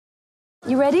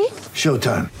You ready?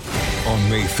 Showtime. On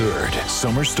May 3rd,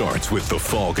 summer starts with The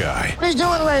Fall Guy. Let's do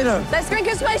it later. Let's drink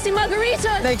a spicy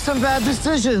margarita. Make some bad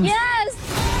decisions.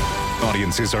 Yes!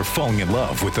 Audiences are falling in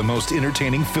love with the most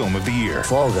entertaining film of the year.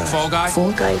 Fall Guy. Fall Guy?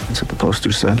 Fall guy. That's what the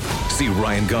poster said. See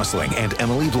Ryan Gosling and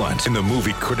Emily Blunt in the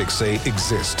movie critics say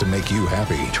exists to make you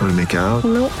happy. Trying to make it out?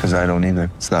 Nope. Because I don't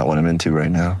either. It's not what I'm into right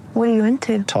now. What are you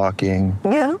into? Talking.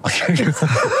 Yeah.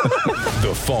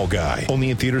 The Fall Guy.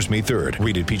 Only in theaters May 3rd.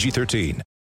 Rated PG-13.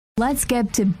 Let's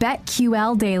get to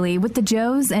BetQL Daily with the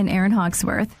Joes and Aaron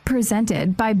Hawksworth,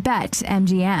 presented by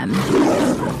BetMGM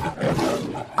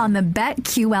on the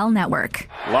BetQL network.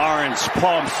 Lawrence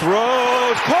pump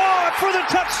throws, caught for the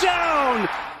touchdown.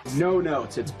 No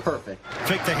notes, it's perfect.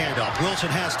 Fake the handoff. Wilson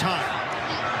has time.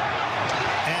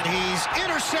 And he's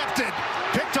intercepted.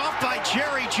 Picked off by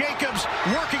Jerry Jacobs,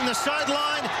 working the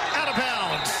sideline, out of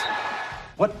bounds.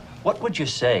 What would you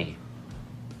say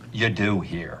you do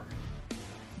here?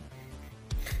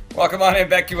 Welcome on in,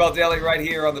 BetQL Daily, right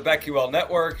here on the BetQL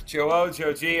Network. Joe O,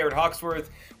 Joe G, Aaron Hawksworth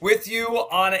with you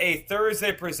on a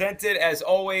Thursday, presented as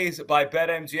always by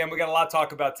BetMGM. We got a lot to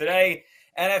talk about today.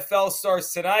 NFL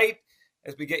starts tonight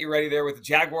as we get you ready there with the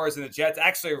Jaguars and the Jets.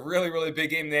 Actually, a really, really big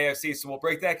game in the AFC, so we'll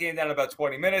break that game down in about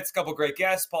 20 minutes. A couple great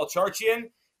guests. Paul Charchian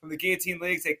from the Guillotine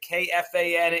Leagues at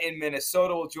KFAN in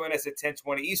Minnesota will join us at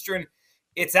 10:20 Eastern.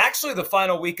 It's actually the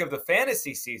final week of the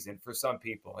fantasy season for some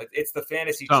people. It's the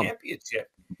fantasy championship.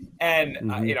 And,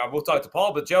 we'll talk to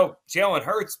Paul, but Jalen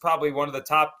Hurts, probably one of the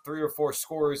top 3 or 4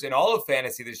 scorers in all of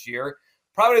fantasy this year,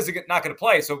 probably is not going to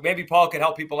play. So maybe Paul can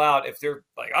help people out if they're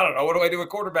like, I don't know, what do I do at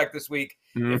quarterback this week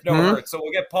if no Hurts? So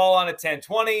we'll get Paul on at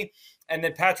 10:20, and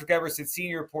then Patrick Everson,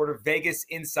 senior reporter, Vegas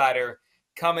Insider,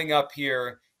 coming up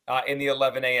here in the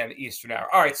 11 a.m. Eastern hour.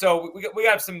 All right, so we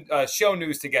got some show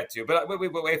news to get to, but we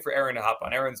wait for Aaron to hop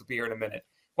on. Aaron's will be here in a minute.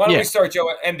 Why don't we start,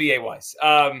 Joe, NBA-wise?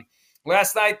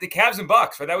 Last night, the Cavs and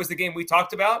Bucks, right? That was the game we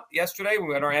talked about yesterday when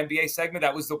we had our NBA segment.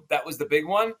 That was the big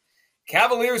one.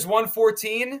 Cavaliers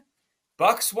 114,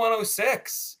 Bucks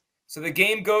 106. So the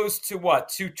game goes to what?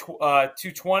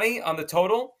 220 on the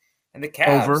total, and the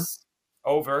Cavs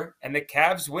over, and the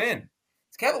Cavs win.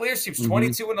 The Cavaliers team's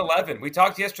 22-11. We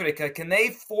talked yesterday. Can they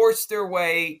force their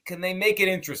way? Can they make it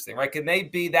interesting? Right? Can they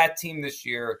be that team this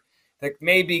year that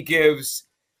maybe gives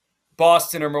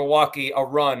Boston or Milwaukee a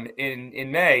run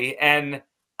in May? And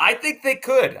I think they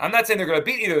could. I'm not saying they're going to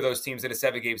beat either of those teams in a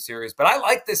 7-game series, but I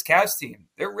like this Cavs team.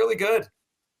 They're really good.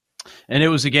 And it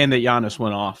was a game that Giannis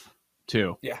went off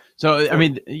too. Yeah. So, I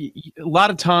mean, a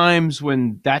lot of times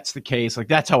when that's the case, like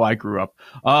that's how I grew up.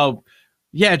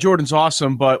 Yeah, Jordan's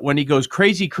awesome, but when he goes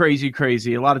crazy,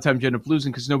 a lot of times you end up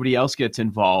losing because nobody else gets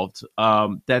involved.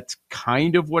 That's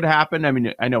kind of what happened. I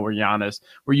mean, I know we're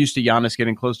used to Giannis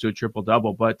getting close to a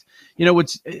triple-double, but,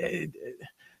 the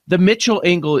Mitchell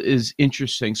angle is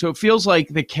interesting. So it feels like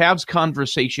the Cavs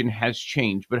conversation has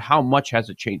changed, but how much has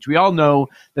it changed? We all know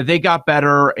that they got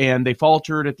better and they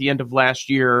faltered at the end of last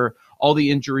year. All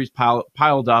the injuries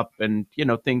piled up and,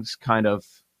 things kind of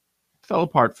fell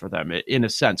apart for them in a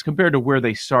sense compared to where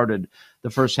they started the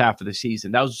first half of the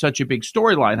season. That was such a big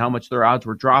storyline, how much their odds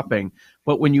were dropping.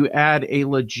 But when you add a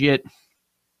legit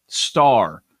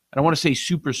star, I don't want to say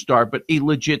superstar, but a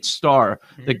legit star,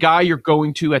 the guy you're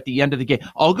going to at the end of the game,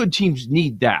 all good teams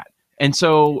need that. And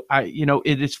so,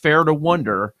 it is fair to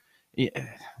wonder.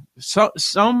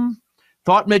 Some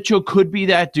thought Mitchell could be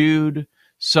that dude.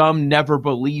 Some never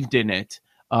believed in it.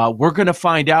 We're going to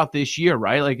find out this year,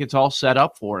 right? Like it's all set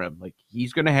up for him. Like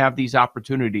he's going to have these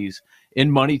opportunities in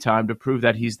money time to prove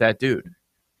that he's that dude.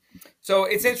 So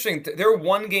it's interesting. They're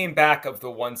 1 game back of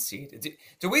the 1 seed.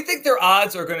 Do we think their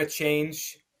odds are going to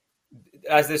change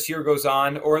as this year goes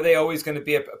on, or are they always going to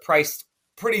be priced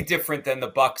pretty different than the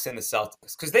Bucks and the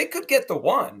Celtics? Because they could get the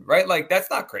 1, right? Like that's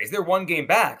not crazy. They're 1 game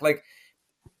back. Like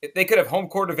they could have home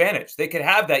court advantage. They could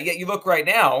have that. Yet you look right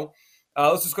now.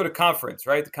 Let's just go to conference,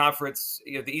 right? The conference,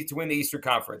 to win the Eastern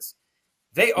Conference.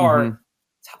 They are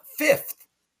 5th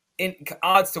in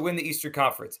odds to win the Eastern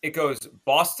Conference. It goes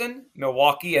Boston,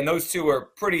 Milwaukee, and those two are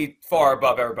pretty far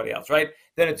above everybody else, right?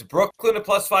 Then it's Brooklyn at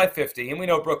plus 550, and we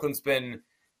know Brooklyn's been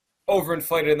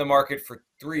overinflated in the market for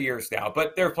 3 years now,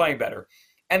 but they're playing better.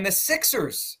 And the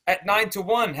Sixers at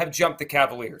 9-1 have jumped the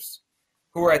Cavaliers,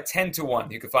 who are at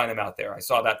 10-1. You can find them out there. I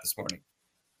saw that this morning.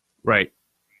 Right.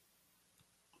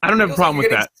 I don't have a problem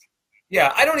with that.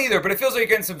 Yeah, I don't either, but it feels like you're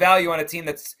getting some value on a team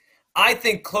that's, I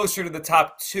think, closer to the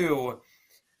top 2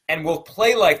 and will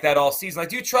play like that all season. Like,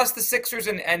 do you trust the Sixers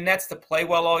and Nets to play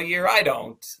well all year? I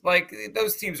don't. Like,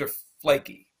 those teams are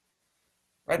flaky,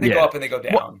 right? They go up and they go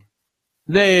down.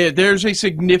 There's a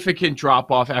significant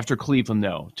drop off after Cleveland,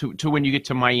 though, to when you get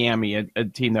to Miami, a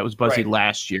team that was buzzy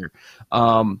last year.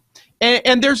 And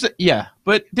there's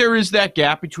but there is that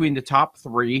gap between the top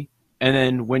three, and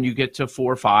then when you get to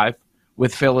 4 or 5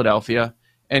 with Philadelphia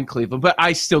and Cleveland. But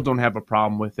I still don't have a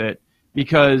problem with it,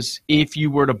 because if you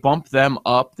were to bump them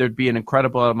up, there'd be an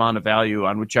incredible amount of value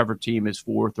on whichever team is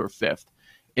 4th or 5th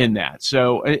in that.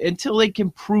 So until they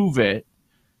can prove it,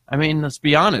 I mean, let's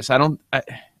be honest.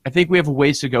 I think we have a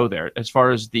ways to go there as far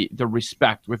as the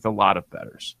respect with a lot of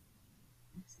bettors.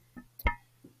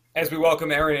 As we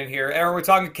welcome Aaron in here. Aaron, we're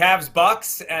talking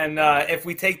Cavs-Bucks, and if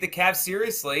we take the Cavs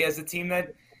seriously as a team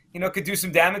that, could do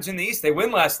some damage in the East, they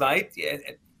win last night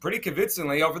pretty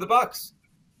convincingly over the Bucks.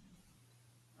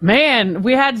 Man,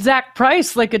 we had Zach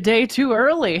Price like a day too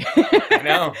early. I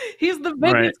know. He's the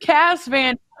biggest Cavs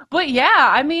fan. But yeah,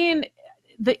 I mean,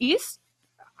 the East,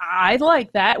 I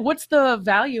like that. What's the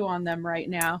value on them right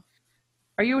now?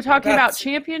 Are you talking about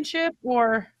championship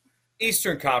or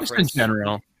Eastern Conference? Just in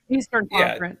general. Eastern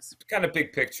Conference. Yeah, kind of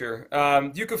big picture.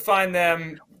 You could find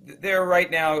them there right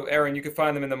now, Aaron. You could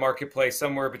find them in the marketplace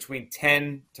somewhere between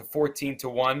 10 to 14 to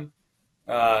 1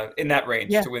 in that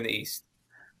range to win the East.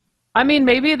 I mean,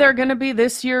 maybe they're going to be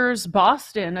this year's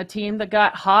Boston, a team that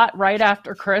got hot right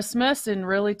after Christmas and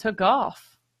really took off.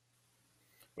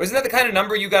 Wasn't that the kind of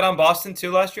number you got on Boston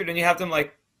too last year? Didn't you have them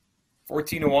like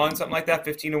 14 to 1, something like that,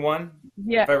 15 to 1?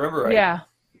 Yeah, if I remember right.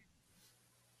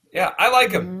 Yeah, I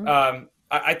like them.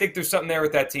 I think there's something there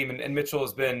with that team, and Mitchell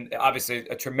has been obviously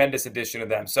a tremendous addition to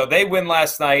them. So they win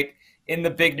last night in the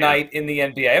big night in the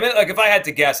NBA. I mean, like if I had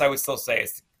to guess, I would still say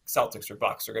it's Celtics or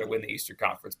Bucks are going to win the Eastern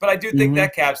Conference. But I do think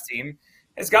that Cavs team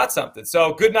has got something.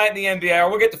 So good night in the NBA.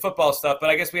 We'll get to football stuff, but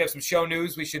I guess we have some show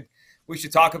news we should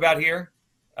talk about here.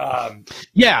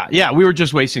 We were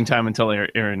just wasting time until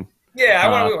Aaron. Yeah, I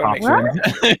want to make sure.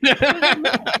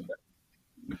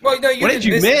 Well, no, what did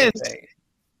you miss? Anything.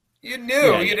 You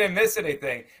knew you didn't miss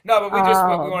anything. No, but we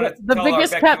want to the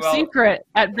biggest kept secret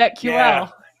at BetQL. Yeah.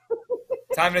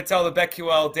 Time to tell the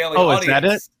BetQL daily audience. Is that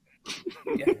it?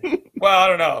 Yeah. Well, I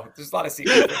don't know. There's a lot of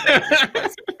secrets.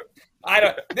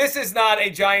 This is not a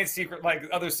giant secret like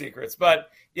other secrets, but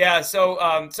yeah.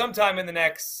 So sometime in the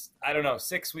next,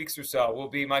 6 weeks or so, will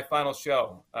be my final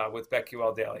show with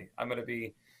BetQL Daily. I'm going to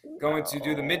be going to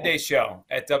do the midday show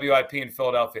at WIP in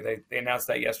Philadelphia. They announced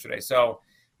that yesterday. So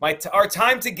our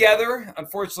time together,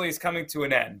 unfortunately, is coming to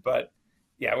an end. But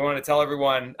yeah, we want to tell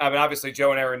everyone. I mean, obviously,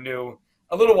 Joe and Aaron knew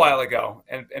a little while ago,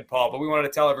 and Paul, but we wanted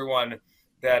to tell everyone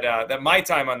that my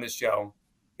time on this show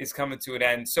is coming to an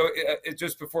end. So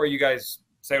just before you guys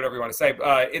say whatever you want to say,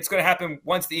 it's going to happen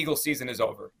once the Eagles season is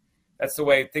over. That's the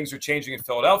way things are changing in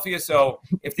Philadelphia. So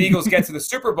if the Eagles get to the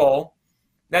Super Bowl,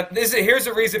 here's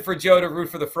a reason for Joe to root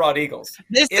for the fraud Eagles.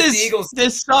 This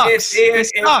sucks.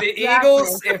 If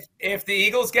the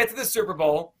Eagles get to the Super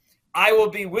Bowl, I will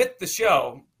be with this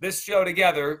show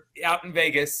together out in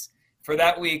Vegas for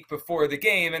that week before the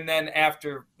game, and then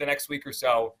after the next week or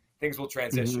so, things will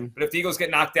transition. But if the Eagles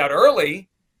get knocked out early,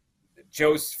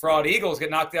 Joe's fraud Eagles get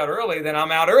knocked out early, then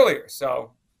I'm out earlier.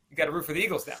 So you got to root for the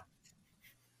Eagles now.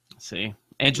 See,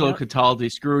 Angelo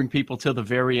Cataldi screwing people till the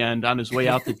very end on his way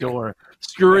out the door,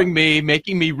 screwing me,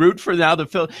 making me root for now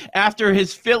after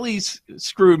his Phillies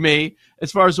screwed me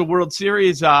as far as the World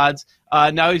Series odds.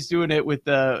 Now he's doing it with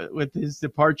his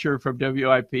departure from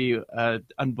WIP.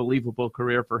 Unbelievable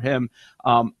career for him.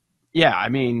 I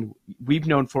mean, we've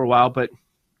known for a while, but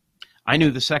I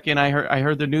knew the second I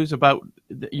heard the news about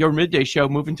your midday show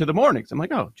moving to the mornings. I'm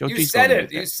like, oh, Joe. You said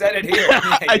it. You said it here.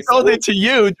 I told it to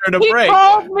you during the break. He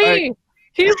called me.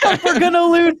 He's like, we're going to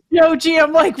lose Joe G.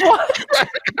 I'm like, what?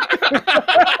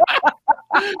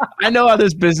 I know how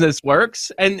this business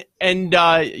works. And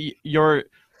your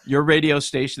radio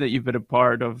station that you've been a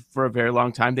part of for a very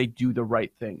long time, they do the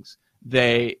right things.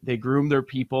 They groom their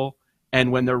people.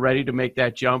 And when they're ready to make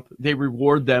that jump, they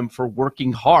reward them for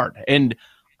working hard. And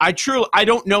I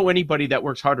don't know anybody that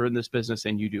works harder in this business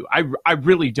than you do. I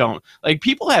really don't. Like,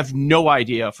 people have no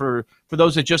idea, for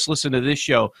those that just listen to this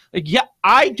show. Like,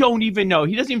 I don't even know.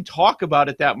 He doesn't even talk about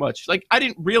it that much. Like, I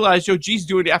didn't realize Joe G's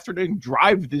doing afternoon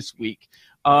drive this week.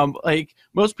 Like,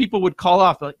 most people would call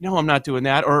off, like, no, I'm not doing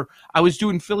that. Or I was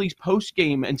doing Phillies post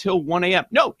game until 1 a.m.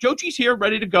 No, Joe G's here,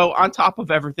 ready to go, on top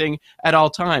of everything at all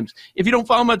times. If you don't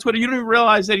follow him on Twitter, you don't even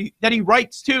realize that he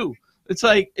writes too. It's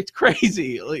like, it's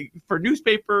crazy, like, for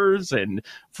newspapers and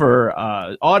for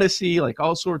Odyssey, like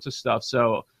all sorts of stuff.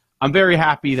 So I'm very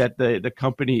happy that the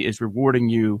company is rewarding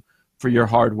you for your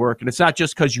hard work. And it's not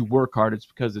just because you work hard, it's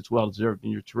because it's well-deserved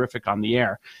and you're terrific on the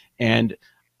air. And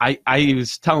I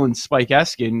was telling Spike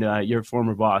Eskin, your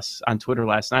former boss, on Twitter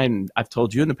last night, and I've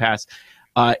told you in the past,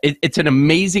 It's an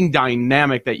amazing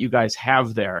dynamic that you guys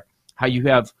have there, how you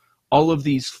have all of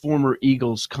these former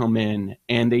Eagles come in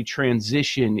and they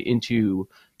transition into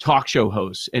talk show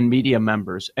hosts and media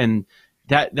members, and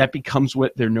that becomes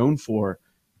what they're known for.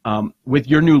 With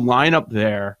your new lineup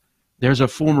there's a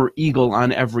former Eagle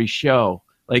on every show.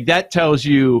 Like, that tells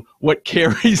you what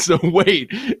carries the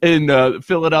weight in the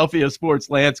Philadelphia sports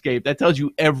landscape. That tells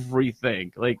you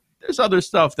everything. Like, there's other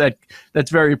stuff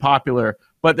that's very popular,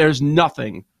 but there's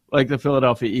nothing like the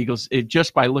Philadelphia Eagles.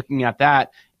 Just by looking at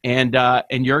that, and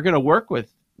you're going to work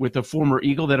with a former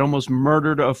Eagle that almost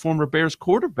murdered a former Bears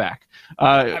quarterback.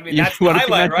 I mean, that's the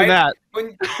highlight, right? That.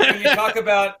 When you talk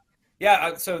about,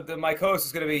 so my co-host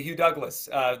is going to be Hugh Douglas,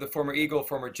 the former Eagle,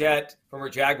 former Jet, former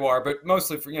Jaguar, but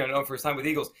mostly known for his time with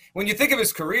Eagles. When you think of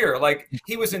his career, like,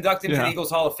 he was inducted into the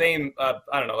Eagles Hall of Fame, I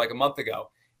don't know, like a month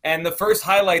ago. And the first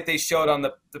highlight they showed on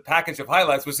the package of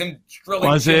highlights was him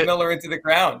drilling Jim Miller into the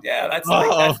ground. Yeah, that's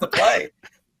the play.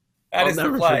 That is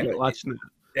the play. Watching that.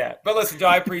 Yeah, but listen, Joe,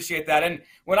 I appreciate that. And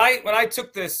when I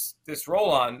took this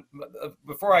role on,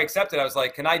 before I accepted, I was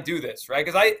like, can I do this, right?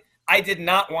 Because I did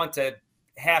not want to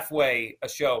halfway a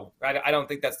show, right? I don't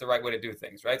think that's the right way to do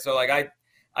things, right? So, like,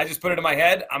 I just put it in my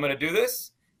head, I'm going to do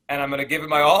this, and I'm going to give it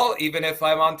my all, even if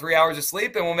I'm on 3 hours of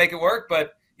sleep, and we'll make it work.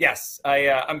 But yes,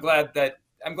 I'm glad that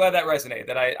resonated,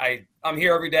 that I'm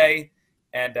here every day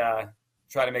and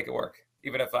try to make it work,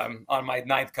 even if I'm on my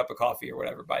 9th cup of coffee or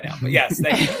whatever by now. But yes,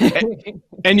 thank you.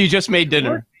 And you just made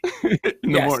dinner in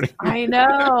the morning. I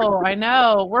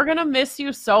know. We're going to miss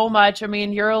you so much. I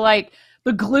mean, you're like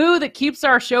the glue that keeps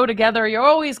our show together. You're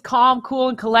always calm, cool,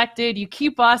 and collected. You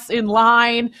keep us in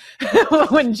line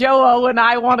when Joe and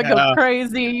I want to go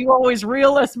crazy. You always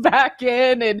reel us back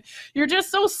in, and you're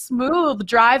just so smooth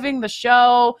driving the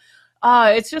show.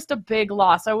 It's just a big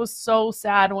loss. I was so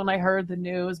sad when I heard the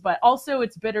news, but also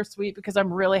it's bittersweet because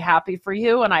I'm really happy for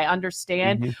you, and I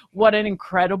understand what an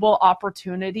incredible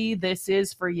opportunity this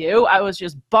is for you. I was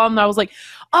just bummed. I was like,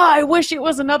 I wish it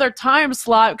was another time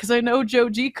slot because I know Joe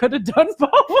G could have done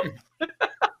both.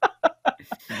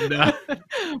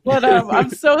 But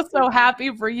I'm so happy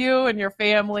for you and your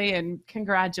family, and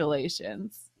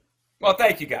congratulations. Well,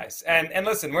 thank you guys, and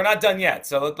listen, we're not done yet.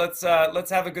 So let's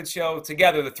have a good show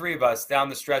together, the three of us down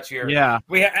the stretch here. Yeah,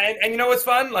 and you know what's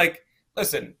fun? Like,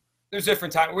 listen, there's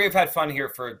different times. We've had fun here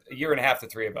for a year and a half, the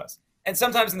three of us. And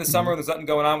sometimes in the summer, there's nothing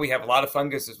going on. We have a lot of fun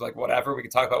because it's like whatever we can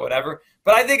talk about whatever.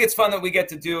 But I think it's fun that we get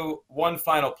to do one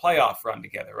final playoff run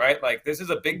together, right? Like, this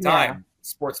is a big time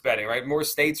sports betting, right? More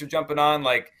states are jumping on.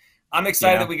 Like, I'm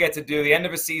excited that we get to do the end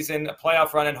of a season, a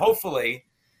playoff run, and hopefully,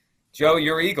 Joe,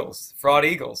 your Eagles, fraud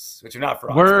Eagles, which are not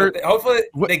frauds. Hopefully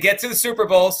they get to the Super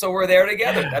Bowl, so we're there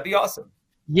together. That'd be awesome.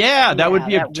 Yeah, that would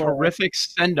be a terrific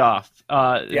send-off.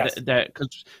 Yes.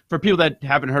 Because for people that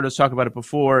haven't heard us talk about it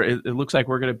before, it looks like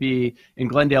we're going to be in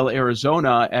Glendale,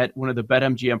 Arizona at one of the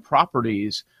BetMGM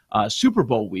properties Super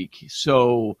Bowl week.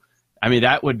 So, I mean,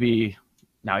 that would be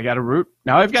 – now I got to root.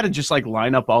 Now I've got to just, like,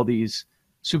 line up all these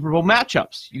Super Bowl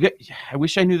matchups. I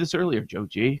wish I knew this earlier, Joe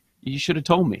G. You should have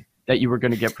told me that you were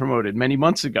going to get promoted many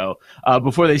months ago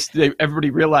before everybody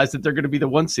realized that they're going to be the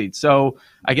 1 seed. So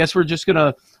I guess we're just going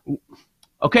to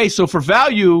 – okay, so for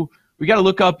value, we got to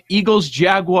look up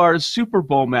Eagles-Jaguars Super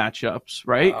Bowl matchups,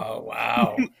 right? Oh,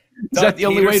 wow. Is that the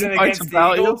only way to find some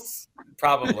value? Eagles?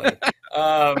 Probably.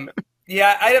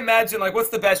 Yeah, I'd imagine, like, what's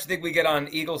the best you think we get on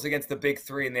Eagles against the big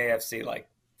three in the AFC? Like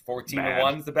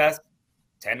 14-1 is the best?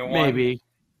 10-1? Maybe.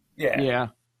 Yeah. Yeah,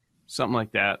 something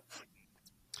like that.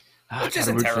 Which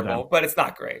isn't terrible, but it's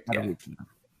not great.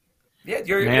 Yeah,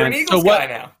 you're an Eagles guy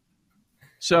now.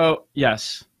 So,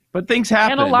 yes. But things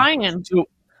happen. And a Lion. So,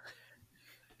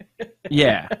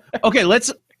 yeah. Okay,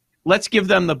 let's give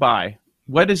them the bye.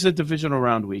 What is the divisional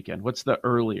round weekend? What's the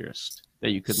earliest that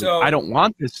you could leave? I don't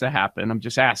want this to happen. I'm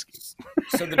just asking.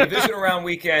 So the divisional round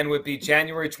weekend would be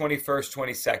January 21st,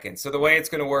 22nd. So the way it's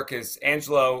going to work is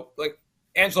Angelo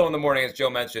in the morning, as Joe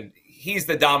mentioned, he's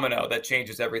the domino that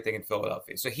changes everything in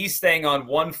Philadelphia. So he's staying on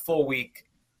 1 full week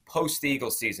post the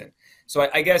Eagles season. So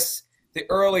I guess the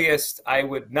earliest I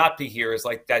would not be here is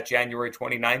like that January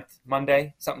 29th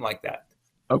Monday, something like that.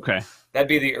 Okay. That'd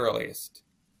be the earliest.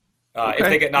 If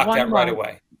they get knocked out right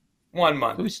away. 1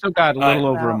 month. We still got a little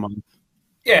over a month.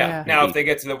 Yeah. Now, if they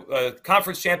get to the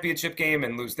conference championship game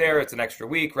and lose there, it's an extra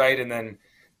week, right? And then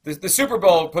the Super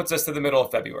Bowl puts us to the middle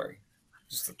of February.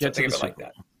 Just think of it like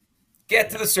that. Get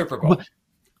to the Super Bowl.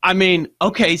 I mean,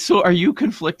 okay, so are you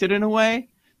conflicted in a way?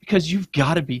 Because you've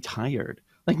got to be tired.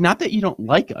 Like, not that you don't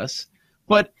like us,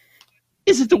 but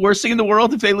is it the worst thing in the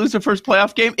world if they lose their first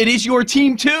playoff game? It is your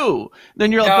team, too.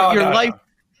 Then you're like, your life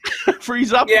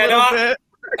frees up a little bit.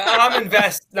 I'm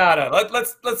invested. No.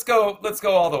 Let's go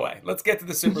all the way. Let's get to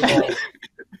the Super Bowl.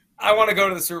 I want to go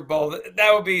to the Super Bowl.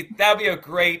 That'd be a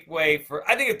great way for.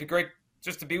 I think it'd be great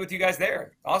just to be with you guys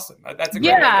there. Awesome. That's a great.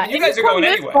 Yeah, you guys are going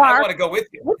anyway. I want to go with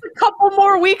you. With a couple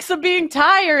more weeks of being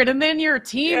tired, and then your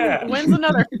team wins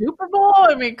another Super Bowl.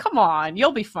 I mean, come on,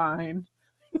 you'll be fine.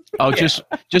 Oh, just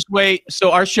wait.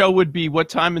 So our show would be what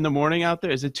time in the morning out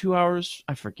there? Is it 2 hours?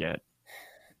 I forget.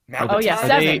 Mountain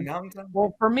time? 7.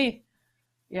 Well, for me,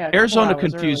 Arizona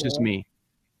confuses me.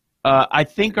 I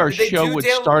think our show would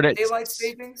start at daylight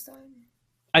savings time.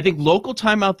 I think local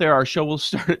time out there, our show will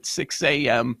start at 6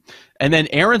 a.m. And then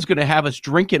Aaron's going to have us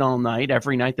drinking all night,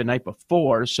 every night the night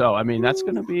before. So, I mean, it's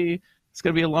going to be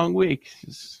a long week.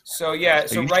 So, yeah.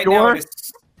 So right now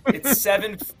it's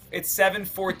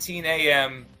 7:14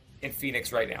 a.m. in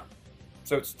Phoenix right now.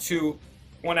 So it's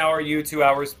 1 hour you, 2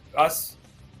 hours us.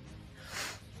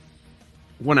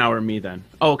 1 hour me then.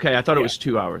 Oh, okay. I thought it was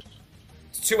 2 hours.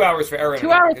 It's 2 hours for Aaron. 2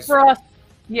 hours for us.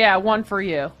 Yeah, 1 for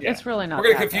you. Yeah. It's really not.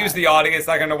 We're gonna confuse the audience.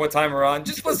 Not gonna know what time we're on.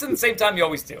 Just listen at the same time you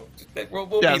always do. We'll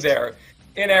be there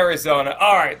in Arizona.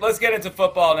 All right, let's get into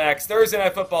football next. Thursday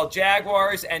Night Football,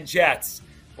 Jaguars and Jets.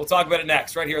 We'll talk about it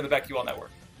next, right here on the BetQL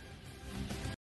Network.